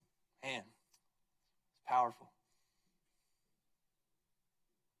powerful.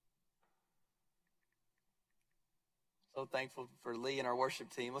 So thankful for Lee and our worship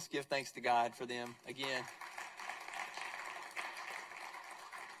team. Let's give thanks to God for them again.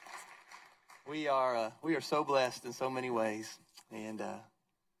 We are so blessed in so many ways, and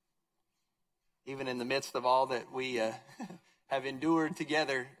even in the midst of all that we have endured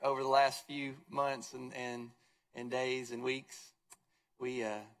together over the last few months and days and weeks, we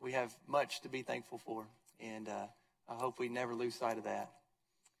have much to be thankful for, and I hope we never lose sight of that.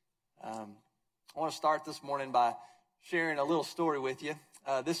 I want to start this morning by sharing a little story with you.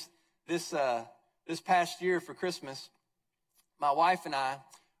 This past year for Christmas, my wife and I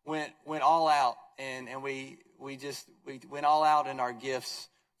went all out, and we went all out in our gifts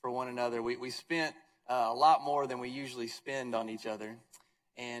for one another. We spent a lot more than we usually spend on each other,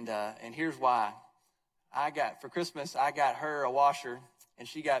 and here's why. For Christmas, I got her a washer, and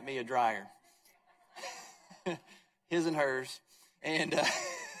she got me a dryer. His and hers, and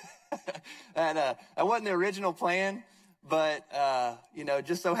that wasn't the original plan. But,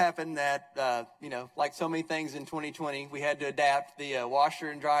 just so happened that, like so many things in 2020, we had to adapt. The washer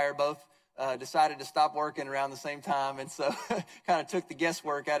and dryer both decided to stop working around the same time. And so kind of took the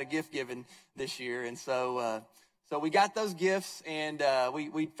guesswork out of gift giving this year. And so we got those gifts, and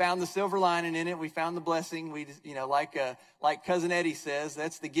we found the silver lining in it. We found the blessing. We just, like Cousin Eddie says,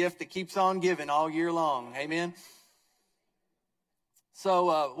 that's the gift that keeps on giving all year long. Amen.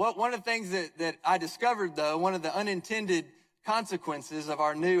 So one of the things that I discovered, though, one of the unintended consequences of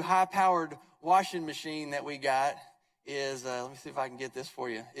our new high-powered washing machine that we got is, let me see if I can get this for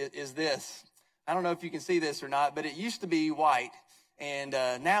you, is this. I don't know if you can see this or not, but it used to be white, and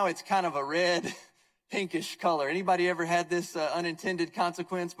now it's kind of a red, pinkish color. Anybody ever had this unintended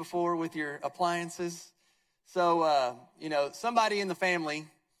consequence before with your appliances? So, somebody in the family...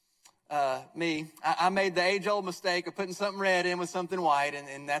 I made the age-old mistake of putting something red in with something white,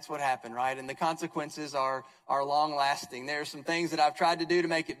 and that's what happened, right? And the consequences are long-lasting. There are some things that I've tried to do to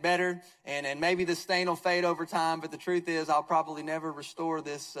make it better, and maybe the stain will fade over time, but the truth is I'll probably never restore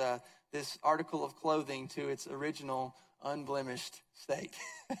this article of clothing to its original unblemished state.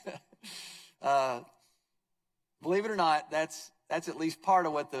 Believe it or not, that's at least part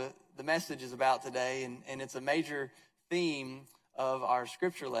of what the message is about today, and it's a major theme of our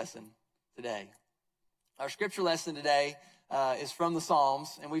scripture lesson today. Our scripture lesson today is from the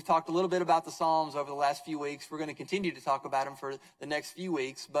Psalms, and we've talked a little bit about the Psalms over the last few weeks. We're going to continue to talk about them for the next few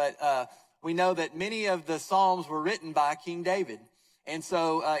weeks, but we know that many of the Psalms were written by King David. And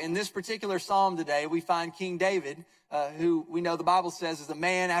so in this particular Psalm today, we find King David, who we know the Bible says is a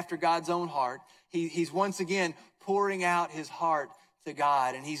man after God's own heart. He's once again pouring out his heart to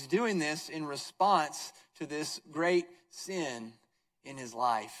God, and he's doing this in response to this great sin in his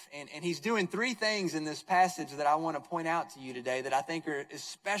life. And he's doing three things in this passage that I want to point out to you today that I think are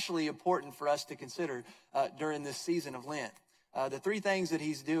especially important for us to consider during this season of Lent. The three things that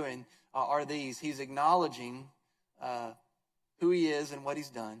he's doing are these. He's acknowledging who he is and what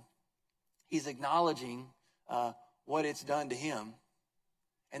he's done. He's acknowledging what it's done to him.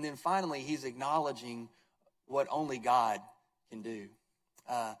 And then finally, he's acknowledging what only God can do.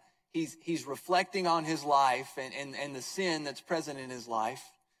 He's reflecting on his life and the sin that's present in his life.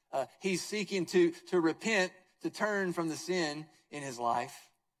 He's seeking to repent, to turn from the sin in his life.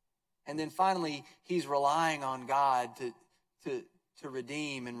 And then finally, he's relying on God to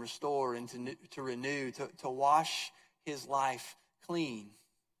redeem and restore and to renew, to wash his life clean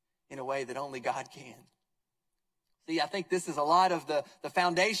in a way that only God can. See, I think this is a lot of the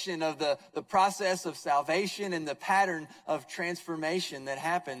foundation of the process of salvation and the pattern of transformation that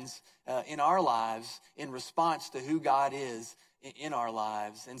happens in our lives in response to who God is in our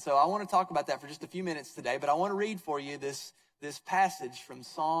lives. And so I want to talk about that for just a few minutes today, but I want to read for you this passage from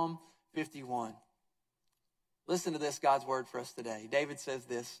Psalm 51. Listen to this, God's word for us today. David says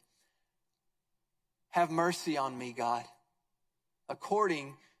this: "Have mercy on me, God,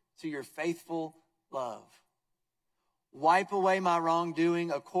 according to your faithful love. Wipe away my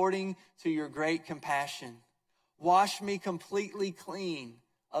wrongdoing according to your great compassion. Wash me completely clean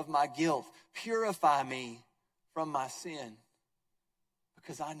of my guilt. Purify me from my sin.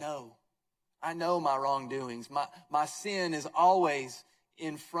 Because I know my wrongdoings. My sin is always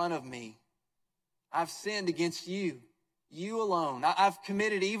in front of me. I've sinned against you alone. I've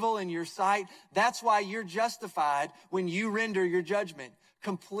committed evil in your sight. That's why you're justified when you render your judgment.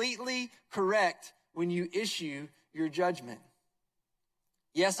 Completely correct when you issue your judgment.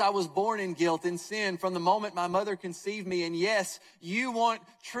 Yes, I was born in guilt and sin from the moment my mother conceived me. And yes, you want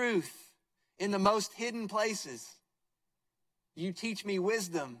truth in the most hidden places. You teach me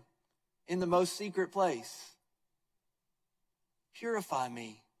wisdom in the most secret place. Purify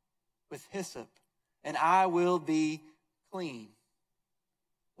me with hyssop, and I will be clean.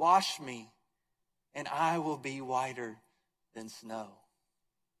 Wash me, and I will be whiter than snow.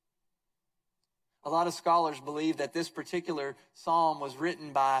 A lot of scholars believe that this particular psalm was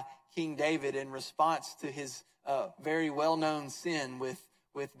written by King David in response to his very well-known sin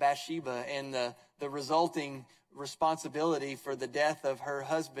with Bathsheba and the resulting responsibility for the death of her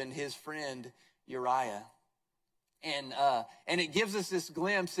husband, his friend Uriah. And it gives us this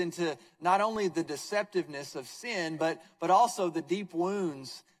glimpse into not only the deceptiveness of sin, but also the deep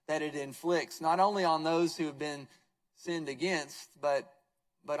wounds that it inflicts, not only on those who have been sinned against, but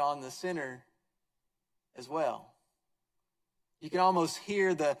on the sinner as well. You can almost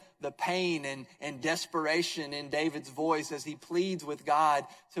hear the pain and desperation in David's voice as he pleads with God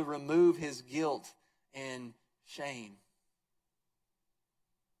to remove his guilt and shame.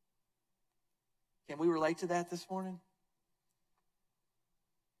 Can we relate to that this morning?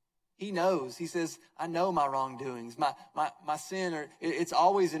 He knows. He says, I know my wrongdoings. My sin, it's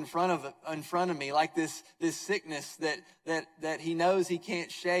always in front of me, like this sickness that he knows he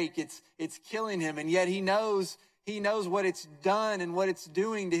can't shake. It's killing him, and yet he knows what it's done and what it's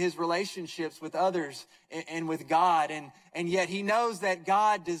doing to his relationships with others and with God. And yet he knows that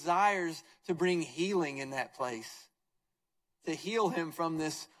God desires to bring healing in that place, to heal him from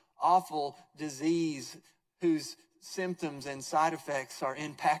this awful disease whose symptoms and side effects are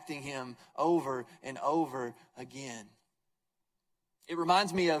impacting him over and over again. It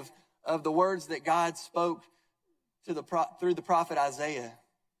reminds me of the words that God spoke through the prophet Isaiah.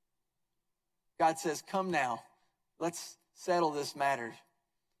 God says, come now, let's settle this matter.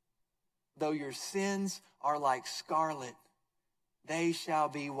 Though your sins are like scarlet, they shall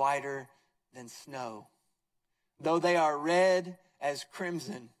be whiter than snow. Though they are red as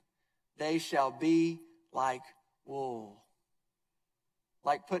crimson, they shall be like wool.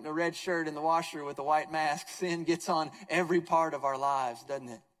 Like putting a red shirt in the washer with a white mask, sin gets on every part of our lives, doesn't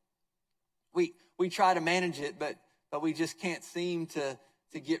it? We try to manage it, but we just can't seem to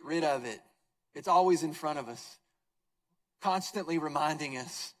get rid of it. It's always in front of us, constantly reminding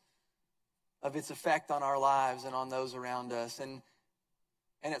us of its effect on our lives and on those around us. And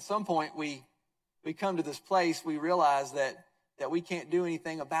at some point we come to this place, we realize that we can't do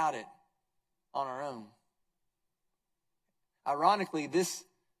anything about it on our own. Ironically, this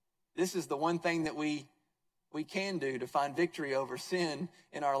is the one thing that we can do to find victory over sin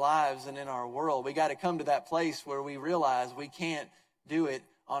in our lives and in our world. We got to come to that place where we realize we can't do it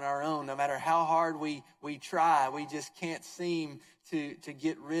on our own. No matter how hard we try, we just can't seem to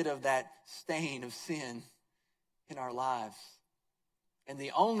get rid of that stain of sin in our lives. And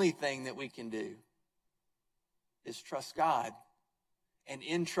the only thing that we can do is trust God and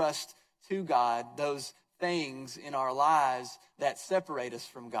entrust to God those things in our lives that separate us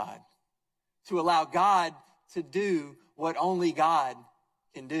from God. To allow God to do what only God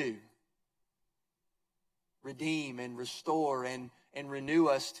can do. Redeem and restore and renew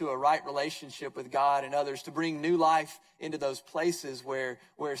us to a right relationship with God and others, to bring new life into those places where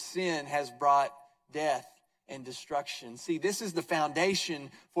sin has brought death and destruction. See, this is the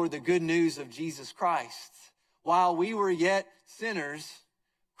foundation for the good news of Jesus Christ. While we were yet sinners,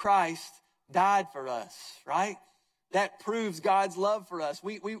 Christ died for us, right? That proves God's love for us.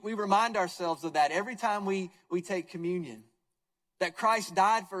 We remind ourselves of that every time we take communion. That Christ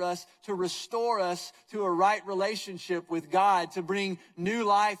died for us to restore us to a right relationship with God, to bring new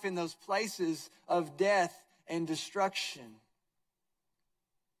life in those places of death and destruction.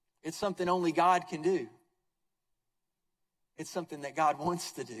 It's something only God can do. It's something that God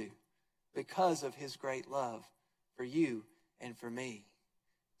wants to do because of his great love for you and for me.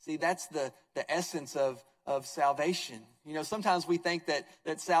 See, that's the essence of salvation. You know, sometimes we think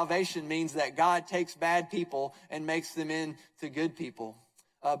that salvation means that God takes bad people and makes them into good people.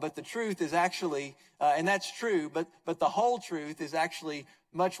 But the truth is actually, and that's true, but the whole truth is actually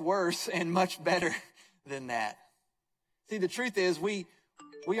much worse and much better than that. See, the truth is we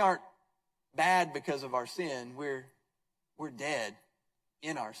aren't bad because of our sin. We're dead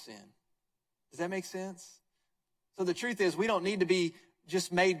in our sin. Does that make sense? So the truth is we don't need to be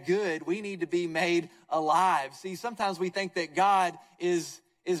just made good. We need to be made alive. See, sometimes we think that God is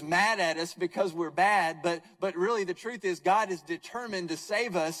mad at us because we're bad, but really the truth is God is determined to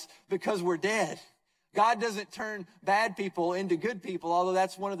save us because we're dead. God doesn't turn bad people into good people, although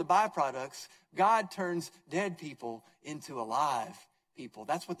that's one of the byproducts. God turns dead people into alive people.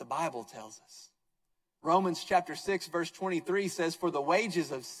 That's what the Bible tells us. Romans chapter 6, verse 23 says, for the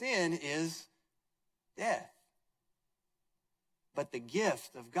wages of sin is death. But the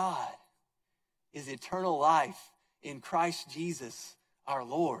gift of God is eternal life in Christ Jesus our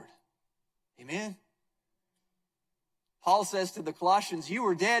Lord. Amen? Paul says to the Colossians, you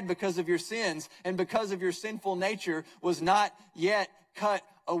were dead because of your sins, and because of your sinful nature was not yet cut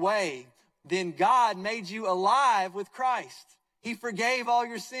away. Then God made you alive with Christ. He forgave all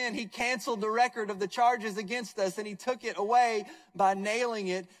your sin. He canceled the record of the charges against us, and he took it away by nailing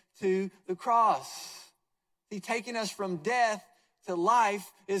it to the cross. See, taking us from death to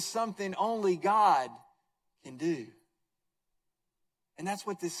life is something only God can do. And that's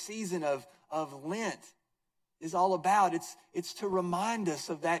what this season of Lent is all about. It's to remind us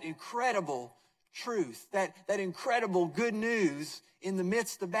of that incredible truth, that incredible good news in the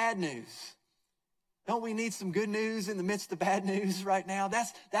midst of bad news. Don't we need some good news in the midst of bad news right now?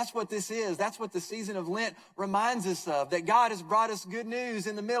 That's what this is. That's what the season of Lent reminds us of, that God has brought us good news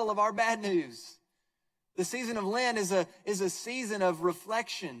in the middle of our bad news. The season of Lent is a season of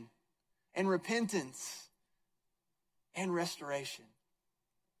reflection and repentance and restoration.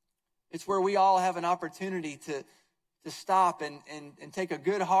 It's where we all have an opportunity to stop and take a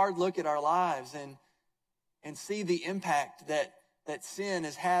good hard look at our lives and see the impact that sin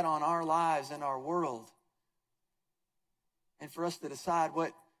has had on our lives and our world. And for us to decide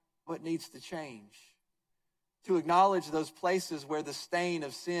what needs to change. To acknowledge those places where the stain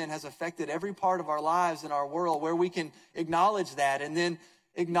of sin has affected every part of our lives and our world, where we can acknowledge that and then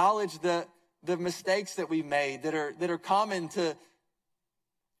acknowledge the mistakes that we've made that are common to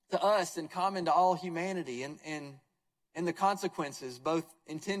us and common to all humanity, and the consequences, both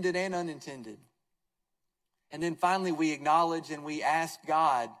intended and unintended. And then finally, we acknowledge and we ask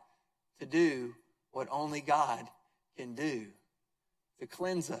God to do what only God can do, to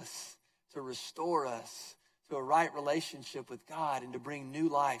cleanse us, to restore us to a right relationship with God, and to bring new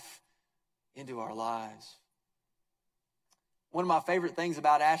life into our lives. One of my favorite things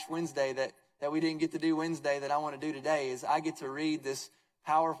about Ash Wednesday that we didn't get to do Wednesday that I want to do today is I get to read this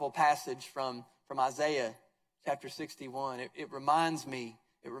powerful passage from Isaiah chapter 61. It reminds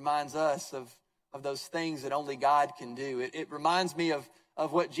us of those things that only God can do. It reminds me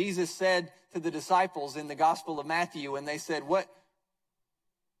of what Jesus said to the disciples in the Gospel of Matthew when they said,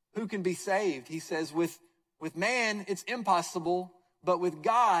 who can be saved? He says, with man, it's impossible, but with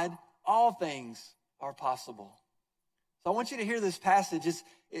God, all things are possible. So I want you to hear this passage.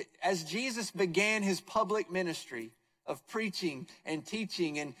 As Jesus began his public ministry of preaching and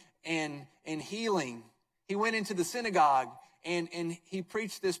teaching and healing, he went into the synagogue and he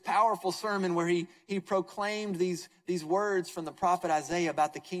preached this powerful sermon where he proclaimed these words from the prophet Isaiah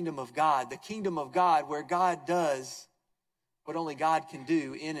about the kingdom of God where God does what only God can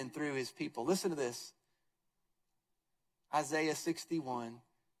do in and through his people. Listen to this. Isaiah 61.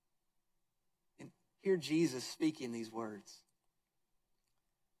 And hear Jesus speaking these words.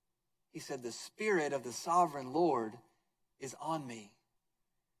 He said, the Spirit of the sovereign Lord is on me,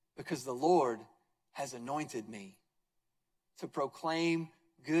 because the Lord has anointed me to proclaim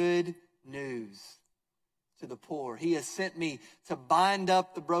good news to the poor. He has sent me to bind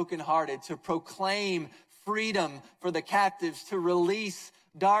up the brokenhearted, to proclaim freedom for the captives, to release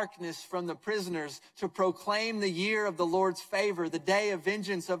darkness from the prisoners, to proclaim the year of the Lord's favor, the day of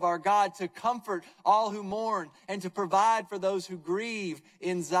vengeance of our God, to comfort all who mourn and to provide for those who grieve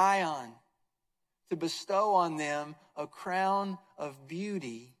in Zion, to bestow on them a crown of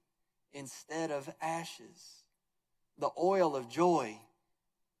beauty instead of ashes, the oil of joy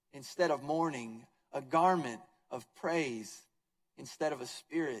instead of mourning, a garment of praise instead of a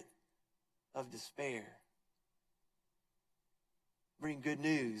spirit of despair. Bring good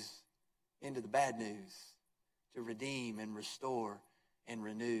news into the bad news, to redeem and restore and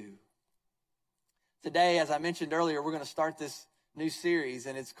renew. Today, as I mentioned earlier, we're going to start this new series,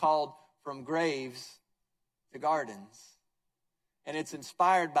 and it's called From Graves to Gardens. And it's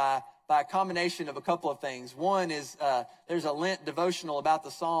inspired by a combination of a couple of things. One is there's a Lent devotional about the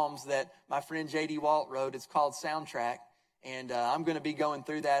Psalms that my friend J.D. Walt wrote. It's called Soundtrack. And I'm going to be going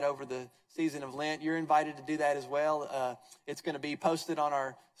through that over the season of Lent. You're invited to do that as well. It's going to be posted on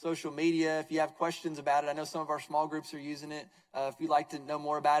our social media. If you have questions about it, I know some of our small groups are using it. If you'd like to know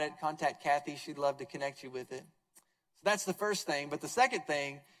more about it, contact Kathy. She'd love to connect you with it. So that's the first thing. But the second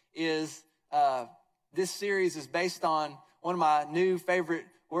thing is this series is based on one of my new favorite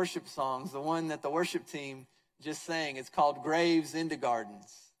worship songs, the one that the worship team just sang. It's called Graves into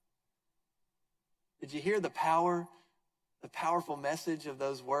Gardens. Did you hear the powerful message of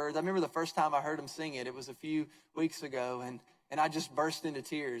those words? I remember the first time I heard them sing it. It was a few weeks ago, and I just burst into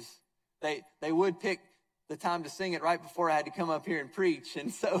tears. They would pick the time to sing it right before I had to come up here and preach.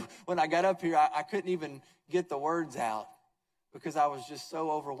 And so when I got up here, I couldn't even get the words out because I was just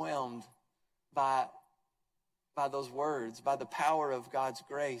so overwhelmed by those words, by the power of God's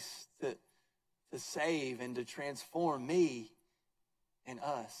grace to save and to transform me and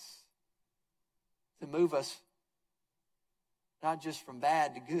us, to move us not just from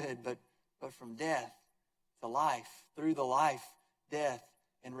bad to good, but from death to life, through the life, death,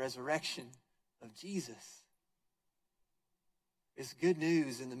 and resurrection of Jesus. It's good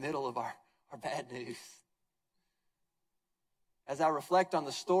news in the middle of our bad news. As I reflect on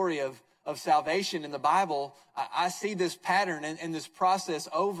the story of salvation in the Bible, I see this pattern and this process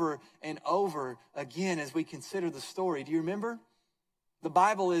over and over again as we consider the story. Do you remember? The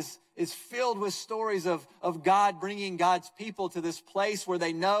Bible is filled with stories of God bringing God's people to this place where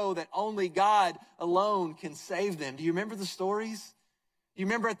they know that only God alone can save them. Do you remember the stories? Do you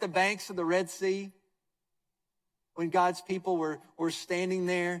remember at the banks of the Red Sea when God's people were standing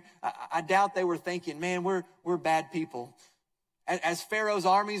there? I doubt they were thinking, man, we're bad people. As Pharaoh's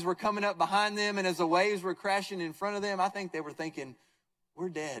armies were coming up behind them and as the waves were crashing in front of them, I think they were thinking, we're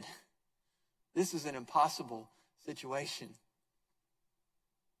dead. This is an impossible situation.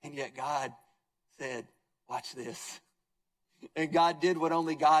 And yet God said, watch this. And God did what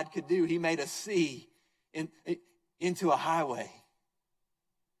only God could do. He made a sea into a highway.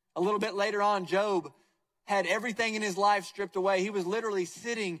 A little bit later on, Job had everything in his life stripped away. He was literally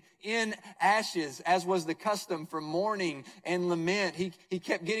sitting in ashes, as was the custom for mourning and lament. He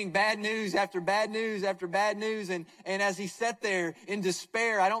kept getting bad news after bad news after bad news. And as he sat there in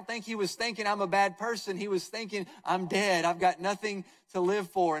despair, I don't think he was thinking, I'm a bad person. He was thinking, I'm dead. I've got nothing to live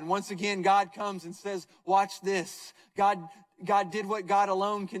for. And once again, God comes and says, watch this. God did what God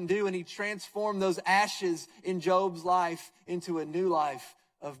alone can do, and he transformed those ashes in Job's life into a new life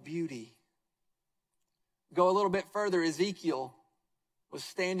of beauty. Go a little bit further, Ezekiel was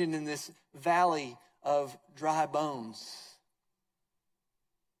standing in this valley of dry bones.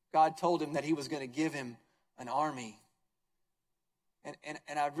 God told him that he was going to give him an army. And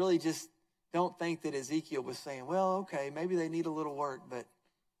I really just don't think that Ezekiel was saying, well, okay, maybe they need a little work, but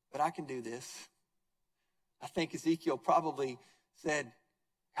I can do this. I think Ezekiel probably said,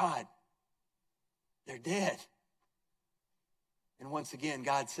 God, they're dead. And once again,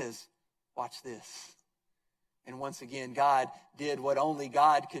 God says, watch this. And once again, God did what only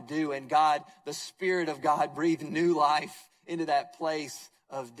God could do. And God, the Spirit of God, breathed new life into that place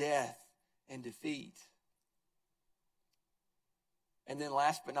of death and defeat. And then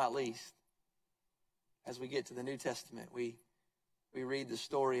last but not least, as we get to the New Testament, we read the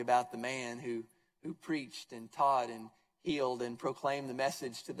story about the man who preached and taught and healed and proclaimed the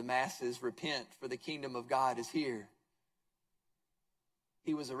message to the masses, repent, for the kingdom of God is here.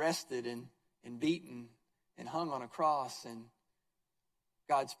 He was arrested and beaten and hung on a cross, and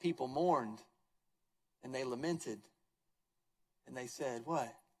God's people mourned and they lamented and they said,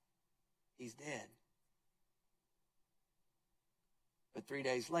 what? He's dead. But 3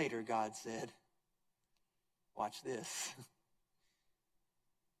 days later, God said, watch this.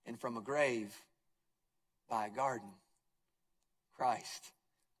 And from a grave by a garden, Christ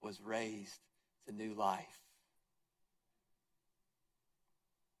was raised to new life.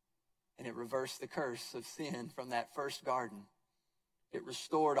 And it reversed the curse of sin from that first garden. It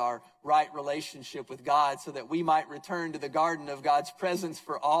restored our right relationship with God so that we might return to the garden of God's presence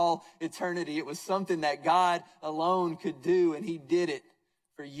for all eternity. It was something that God alone could do, and he did it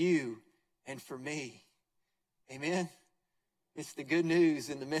for you and for me. Amen? It's the good news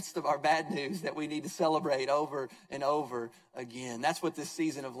in the midst of our bad news that we need to celebrate over and over again. That's what this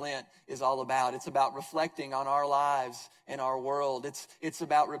season of Lent is all about. It's about reflecting on our lives and our world. It's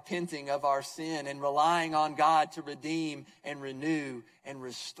about repenting of our sin and relying on God to redeem and renew and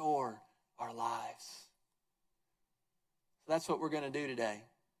restore our lives. So that's what we're going to do today.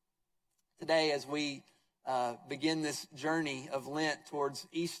 Today, as we begin this journey of Lent towards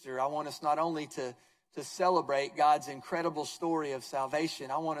Easter, I want us not only to celebrate God's incredible story of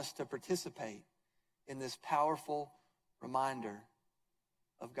salvation, I want us to participate in this powerful reminder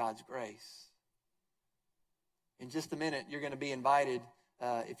of God's grace. In just a minute, you're going to be invited,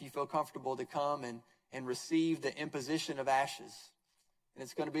 if you feel comfortable, to come and receive the imposition of ashes. And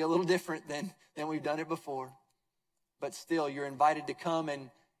it's going to be a little different than we've done it before. But still, you're invited to come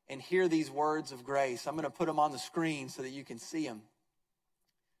and hear these words of grace. I'm going to put them on the screen so that you can see them.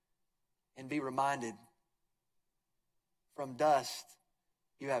 And be reminded, from dust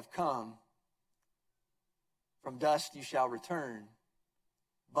you have come, from dust you shall return,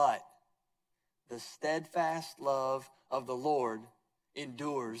 but the steadfast love of the Lord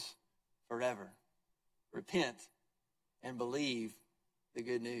endures forever. Repent and believe the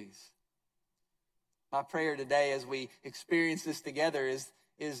good news. My prayer today as we experience this together is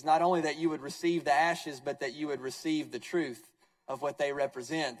is not only that you would receive the ashes, but that you would receive the truth of what they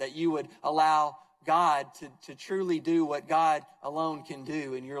represent, that you would allow God to truly do what God alone can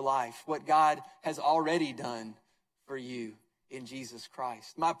do in your life, what God has already done for you in Jesus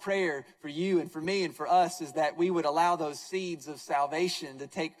Christ. My prayer for you and for me and for us is that we would allow those seeds of salvation to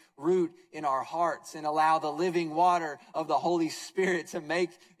take root in our hearts and allow the living water of the Holy Spirit to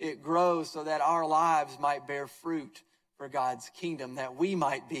make it grow so that our lives might bear fruit for God's kingdom, that we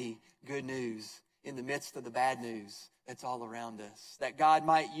might be good news in the midst of the bad news that's all around us, that God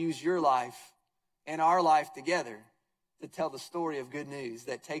might use your life and our life together to tell the story of good news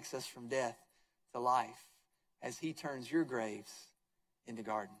that takes us from death to life as he turns your graves into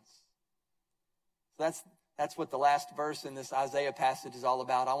gardens. So that's what the last verse in this Isaiah passage is all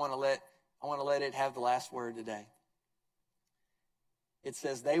about. I want to let it have the last word today. It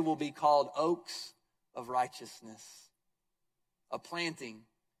says, they will be called oaks of righteousness, a planting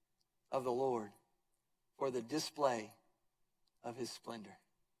of the Lord for the display of his splendor.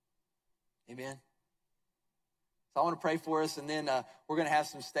 Amen. So I want to pray for us, and then we're going to have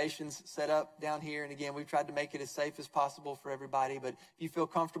some stations set up down here. And again, we've tried to make it as safe as possible for everybody. But if you feel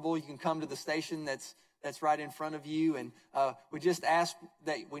comfortable, you can come to the station that's right in front of you. And we just ask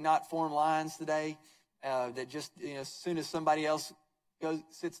that we not form lines today, that just, as soon as somebody else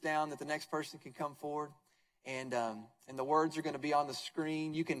sits down, that the next person can come forward. And the words are going to be on the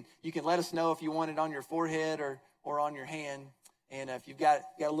screen. You can let us know if you want it on your forehead or on your hand. And if you've got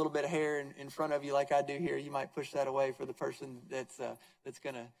a little bit of hair in front of you like I do here, you might push that away for the person that's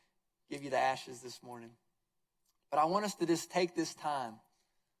going to give you the ashes this morning. But I want us to just take this time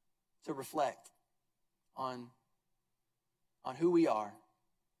to reflect on who we are,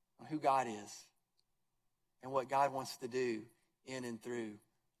 on who God is, and what God wants to do in and through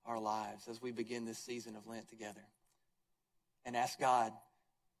our lives as we begin this season of Lent together. And ask God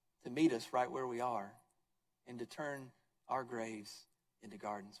to meet us right where we are and to turn our graves into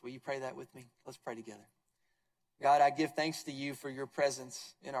gardens. Will you pray that with me? Let's pray together. God, I give thanks to you for your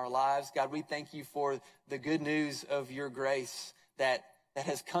presence in our lives. God, we thank you for the good news of your grace that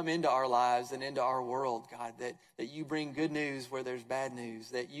has come into our lives and into our world, God, that you bring good news where there's bad news,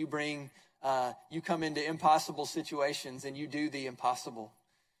 that you come into impossible situations and you do the impossible,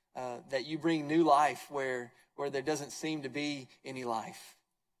 that you bring new life where there doesn't seem to be any life.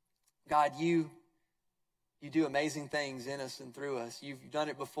 God, you do amazing things in us and through us. You've done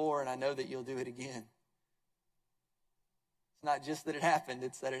it before, and I know that you'll do it again. It's not just that it happened,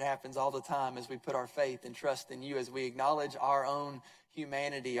 it's that it happens all the time as we put our faith and trust in you, as we acknowledge our own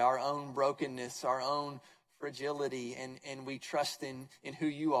humanity, our own brokenness, our own fragility, and we trust in who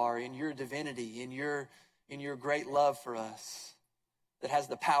you are, in your divinity, in your great love for us that has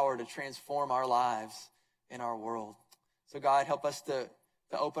the power to transform our lives and our world. So God, help us to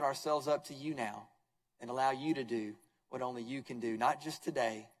open ourselves up to you now and allow you to do what only you can do, not just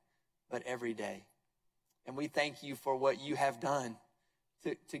today, but every day. And we thank you for what you have done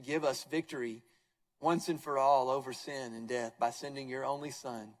to give us victory once and for all over sin and death by sending your only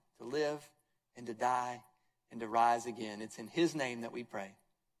Son to live and to die and to rise again. It's in his name that we pray.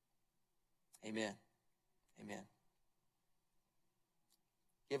 Amen. Amen.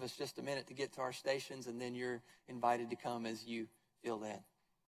 Give us just a minute to get to our stations, and then you're invited to come as you feel led.